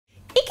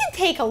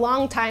can take a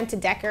long time to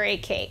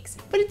decorate cakes,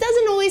 but it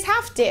doesn't always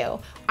have to.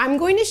 I'm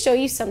going to show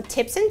you some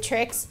tips and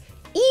tricks,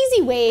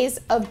 easy ways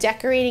of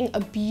decorating a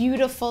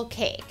beautiful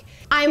cake.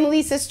 I'm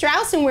Lisa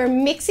Strauss and we're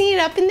mixing it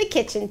up in the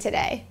kitchen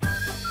today.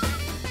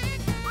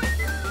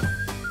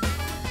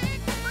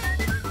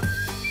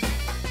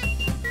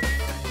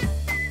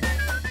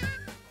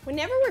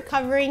 Whenever we're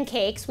covering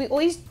cakes, we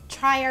always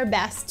try our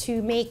best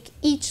to make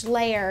each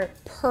layer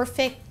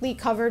perfectly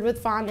covered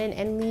with fondant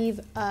and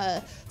leave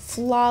a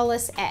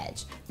flawless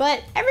edge.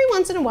 But every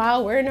once in a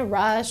while we're in a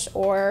rush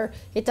or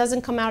it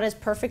doesn't come out as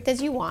perfect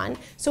as you want.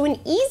 So an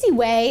easy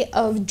way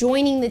of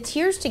joining the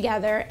tiers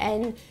together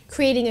and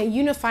creating a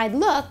unified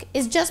look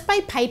is just by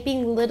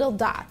piping little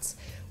dots.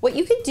 What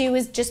you could do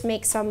is just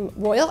make some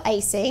royal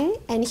icing,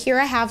 and here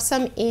I have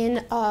some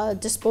in a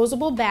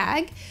disposable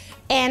bag,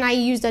 and I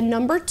used a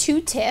number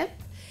 2 tip,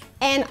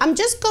 and I'm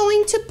just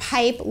going to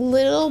pipe a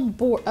little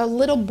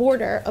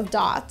border of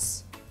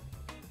dots,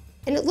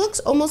 and it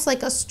looks almost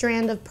like a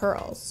strand of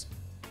pearls.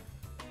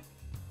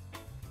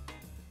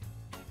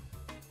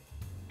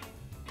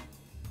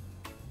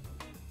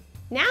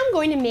 Now I'm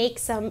going to make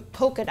some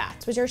polka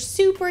dots, which are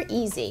super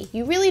easy.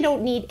 You really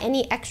don't need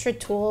any extra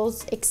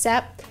tools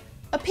except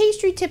a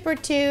pastry tip or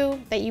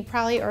 2 that you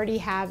probably already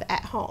have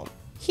at home.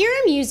 Here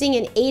I'm using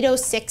an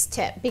 806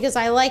 tip because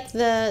I like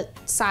the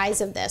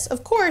size of this.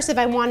 Of course, if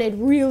I wanted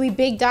really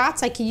big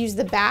dots, I could use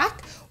the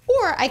back,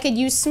 or I could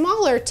use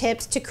smaller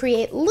tips to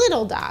create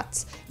little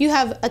dots. You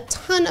have a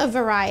ton of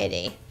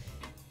variety.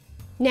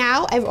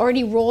 Now I've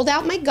already rolled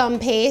out my gum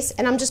paste,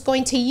 and I'm just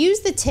going to use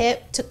the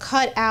tip to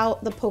cut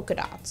out the polka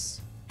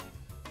dots.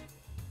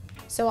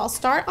 So I'll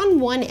start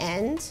on one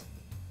end,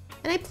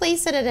 and I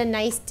place it at a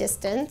nice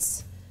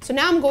distance. So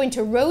now I'm going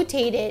to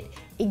rotate it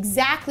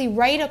exactly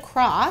right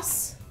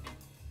across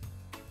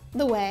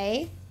the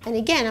way, and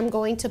again I'm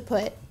going to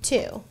put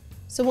 2.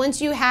 So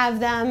once you have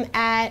them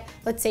at,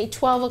 let's say,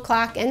 12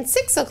 o'clock and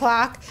 6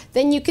 o'clock,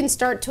 then you can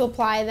start to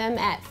apply them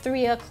at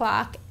 3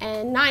 o'clock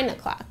and 9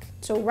 o'clock.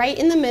 So right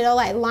in the middle,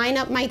 I line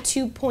up my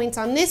 2 points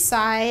on this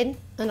side,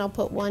 and I'll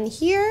put one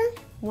here,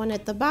 one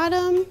at the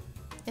bottom,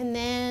 and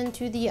then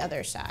to the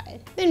other side.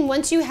 Then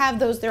once you have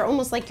those, they're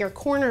almost like your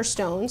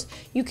cornerstones,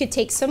 you could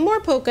take some more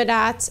polka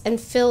dots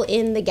and fill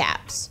in the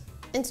gaps.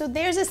 And so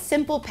there's a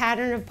simple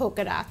pattern of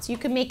polka dots. You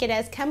can make it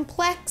as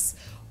complex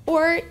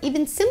or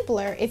even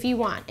simpler if you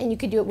want, and you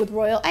could do it with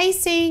royal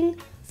icing,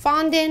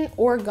 fondant,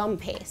 or gum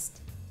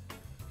paste.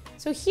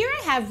 So here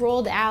I have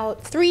rolled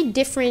out 3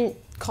 different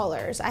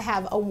colors. I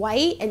have a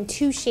white and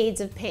 2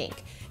 shades of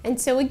pink. And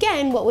so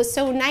again, what was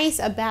so nice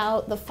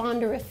about the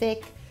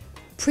Fonderific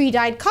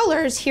pre-dyed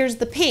colors, here's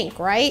the pink,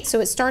 right?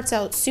 So it starts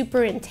out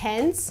super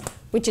intense,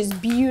 which is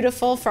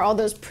beautiful for all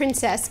those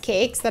princess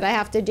cakes that I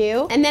have to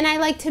do. And then I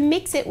like to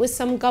mix it with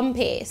some gum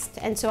paste.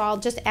 And so I'll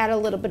just add a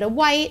little bit of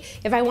white.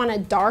 If I want a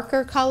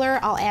darker color,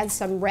 I'll add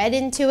some red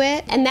into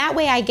it. And that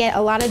way I get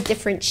a lot of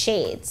different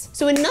shades.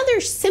 So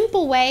another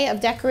simple way of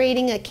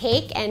decorating a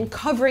cake and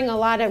covering a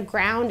lot of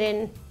ground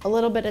in a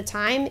little bit of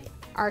time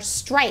are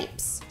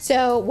stripes.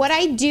 So what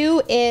I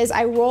do is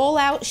I roll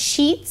out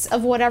sheets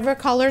of whatever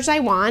colors I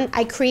want.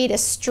 I create a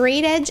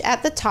straight edge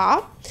at the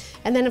top.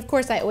 And then of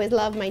course I always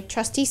love my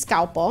trusty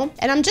scalpel.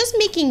 And I'm just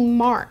making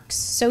marks.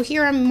 So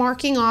here I'm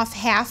marking off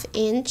 1/2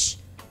 inch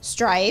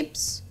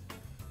stripes.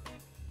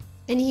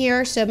 And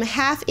here are some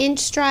 1/2 inch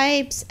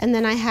stripes. And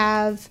then I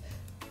have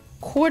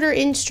 1/4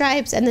 inch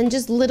stripes and then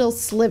just little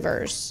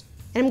slivers.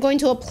 And I'm going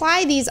to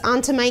apply these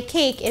onto my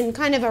cake in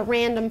kind of a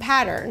random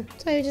pattern.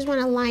 So I just want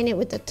to line it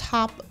with the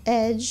top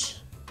edge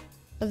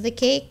of the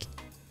cake.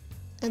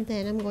 And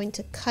then I'm going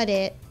to cut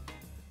it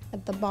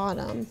at the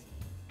bottom.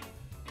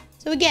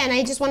 So again,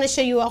 I just want to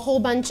show you a whole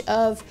bunch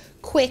of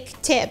quick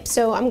tips.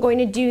 So I'm going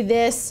to do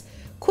this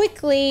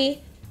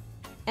quickly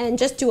and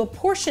just do a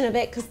portion of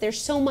it because there's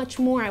so much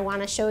more I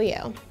want to show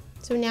you.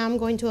 So now I'm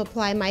going to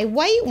apply my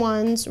white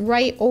ones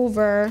right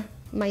over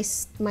my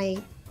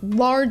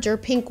larger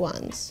pink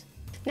ones.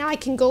 Now I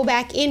can go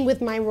back in with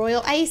my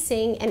royal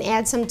icing and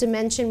add some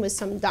dimension with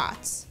some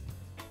dots.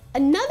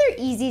 Another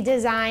easy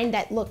design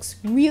that looks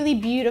really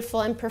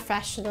beautiful and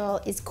professional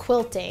is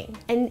quilting,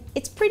 and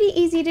it's pretty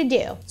easy to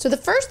do. So the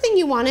first thing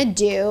you want to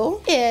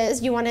do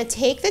is you want to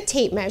take the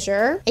tape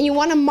measure and you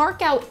want to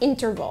mark out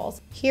intervals.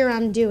 Here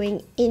I'm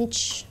doing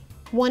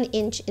 1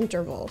 inch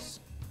intervals.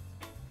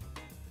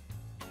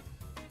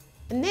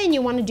 And then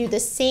you want to do the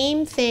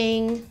same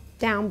thing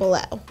down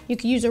below. You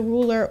could use a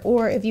ruler,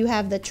 or if you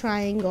have the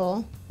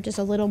triangle, just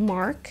a little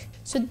mark.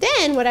 So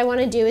then what I want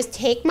to do is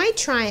take my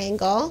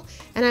triangle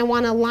and I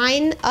want to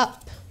line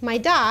up my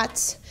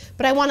dots,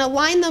 but I want to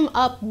line them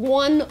up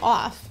one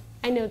off.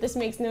 I know this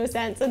makes no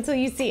sense until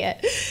you see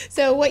it.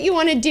 So what you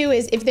want to do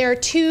is if there are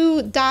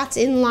 2 dots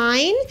in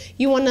line,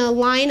 you want to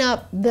line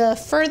up the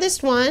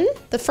furthest one,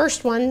 the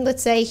first one,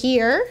 let's say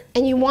here,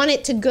 and you want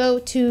it to go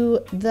to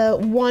the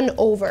one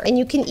over. And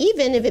you can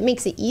even, if it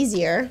makes it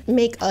easier,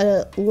 make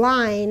a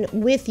line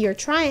with your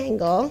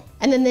triangle.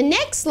 And then the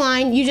next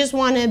line, you just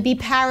want to be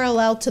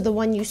parallel to the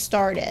one you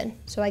started.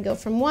 So I go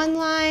from one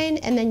line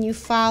and then you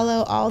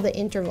follow all the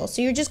intervals.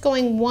 So you're just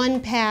going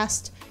one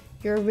past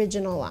your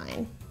original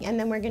line. And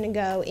then we're gonna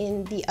go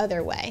in the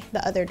other way,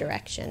 the other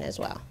direction as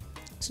well.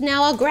 So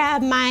now I'll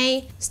grab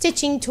my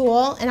stitching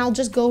tool and I'll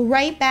just go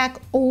right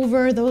back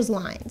over those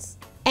lines.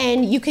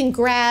 And you can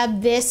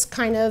grab this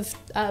kind of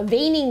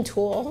veining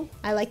tool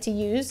I like to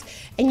use,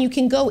 and you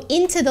can go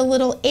into the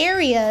little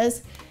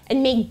areas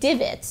and make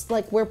divots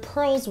like where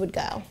pearls would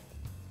go.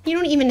 You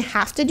don't even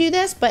have to do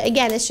this, but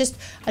again, it's just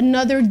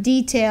another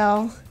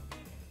detail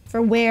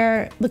for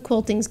where the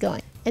quilting's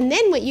going. And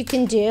then what you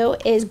can do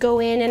is go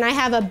in, and I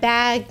have a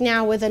bag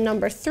now with a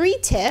number 3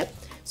 tip,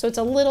 so it's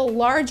a little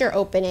larger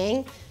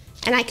opening,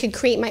 and I could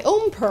create my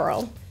own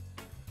pearl.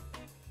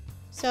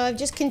 So I've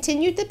just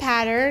continued the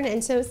pattern,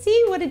 and so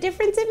see what a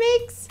difference it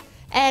makes?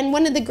 And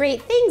one of the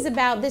great things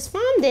about this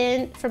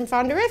fondant from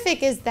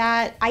Fonderific is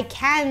that I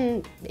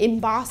can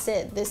emboss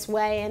it this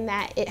way and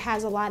that it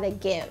has a lot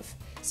of give.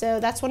 So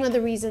that's one of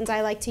the reasons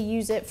I like to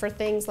use it for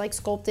things like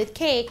sculpted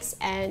cakes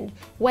and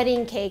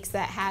wedding cakes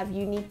that have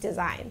unique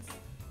designs.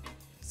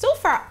 So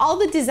far, all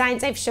the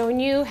designs I've shown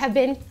you have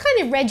been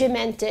kind of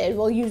regimented.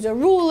 We'll use a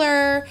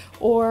ruler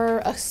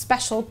or a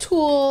special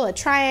tool, a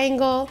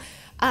triangle.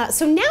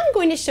 So now I'm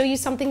going to show you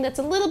something that's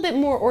a little bit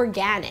more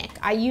organic.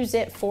 I use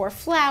it for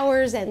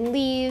flowers and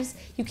leaves.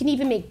 You can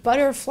even make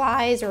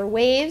butterflies or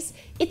waves.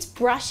 It's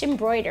brush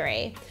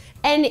embroidery.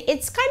 And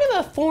it's kind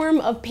of a form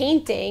of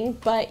painting,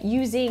 but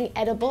using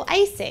edible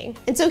icing.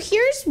 And so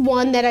here's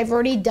one that I've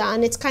already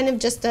done. It's kind of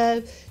just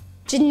a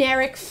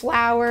generic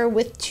flower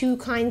with 2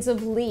 kinds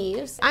of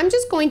leaves. I'm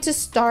just going to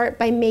start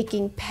by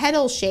making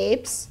petal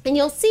shapes. And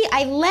you'll see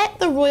I let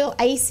the royal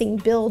icing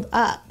build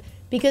up,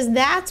 because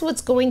that's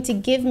what's going to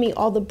give me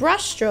all the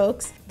brush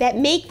strokes that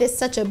make this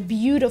such a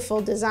beautiful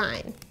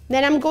design.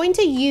 Then I'm going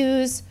to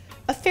use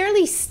a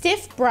fairly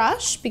stiff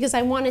brush because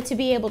I want it to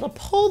be able to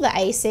pull the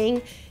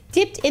icing,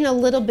 dipped in a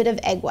little bit of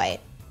egg white.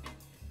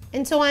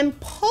 And so I'm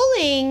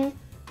pulling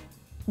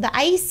the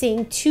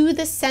icing to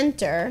the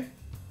center,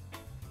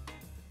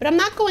 but I'm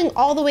not going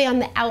all the way on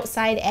the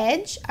outside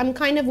edge. I'm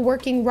kind of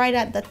working right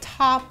at the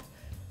top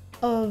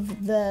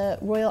of the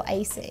royal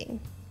icing.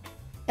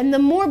 And the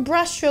more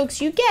brush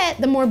strokes you get,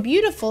 the more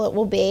beautiful it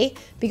will be,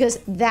 because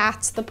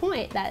that's the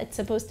point, that it's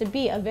supposed to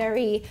be a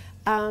very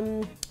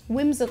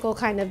whimsical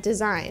kind of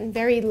design,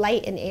 very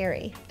light and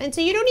airy. And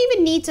so you don't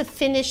even need to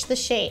finish the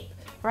shape,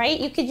 right?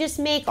 You could just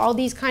make all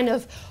these kind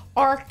of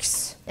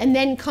arcs and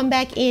then come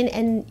back in,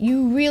 and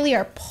you really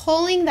are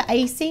pulling the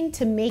icing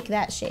to make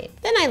that shape.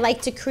 Then I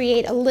like to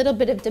create a little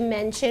bit of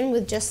dimension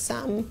with just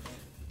some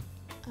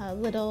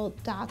little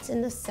dots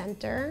in the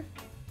center.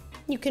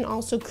 You can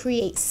also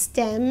create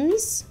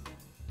stems.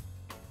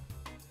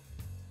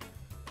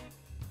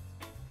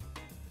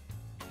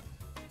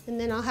 And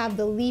then I'll have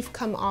the leaf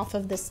come off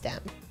of the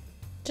stem.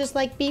 Just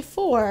like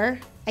before,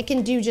 I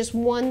can do just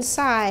one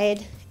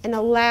side and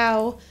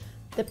allow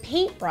the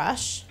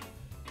paintbrush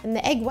and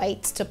the egg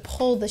whites to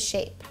pull the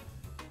shape.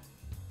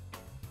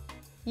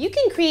 You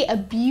can create a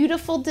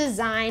beautiful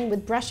design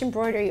with brush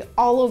embroidery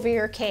all over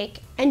your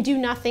cake and do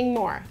nothing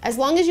more. As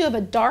long as you have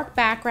a dark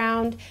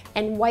background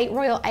and white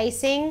royal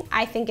icing,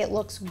 I think it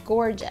looks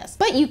gorgeous.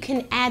 But you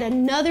can add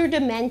another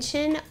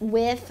dimension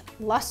with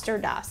luster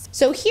dust.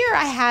 So here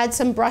I had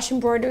some brush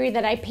embroidery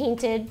that I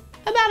painted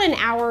about an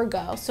hour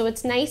ago, so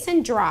it's nice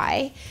and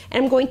dry.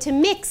 And I'm going to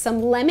mix some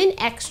lemon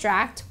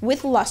extract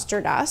with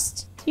luster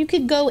dust. You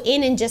could go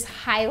in and just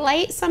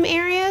highlight some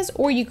areas,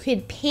 or you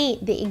could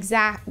paint the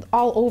exact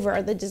all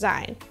over the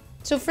design.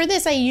 So for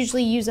this, I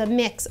usually use a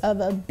mix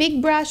of a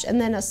big brush and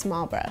then a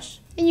small brush.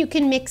 And you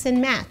can mix and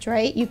match,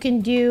 right? You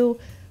can do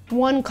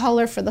one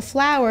color for the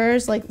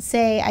flowers, like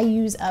say I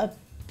use a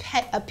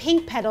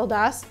pink petal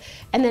dust,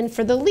 and then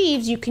for the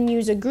leaves, you can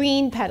use a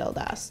green petal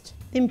dust.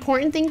 The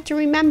important thing to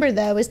remember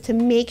though is to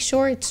make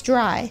sure it's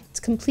dry. It's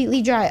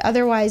completely dry,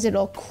 otherwise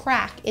it'll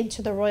crack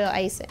into the royal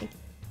icing.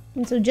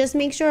 And so just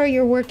make sure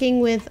you're working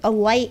with a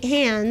light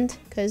hand,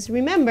 because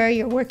remember,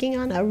 you're working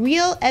on a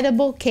real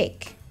edible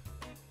cake.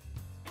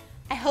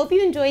 I hope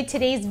you enjoyed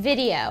today's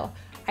video.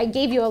 I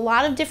gave you a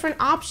lot of different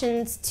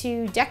options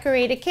to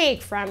decorate a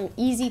cake, from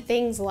easy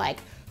things like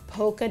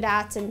polka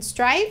dots and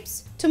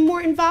stripes to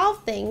more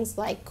involved things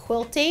like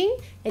quilting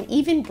and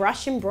even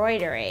brush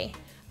embroidery.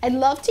 I'd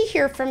love to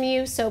hear from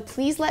you, so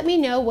please let me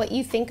know what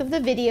you think of the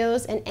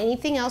videos and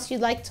anything else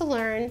you'd like to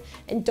learn.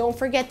 And don't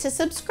forget to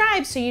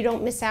subscribe so you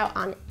don't miss out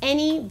on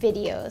any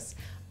videos.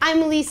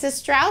 I'm Elisa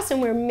Strauss,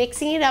 and we're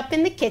mixing it up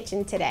in the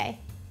kitchen today.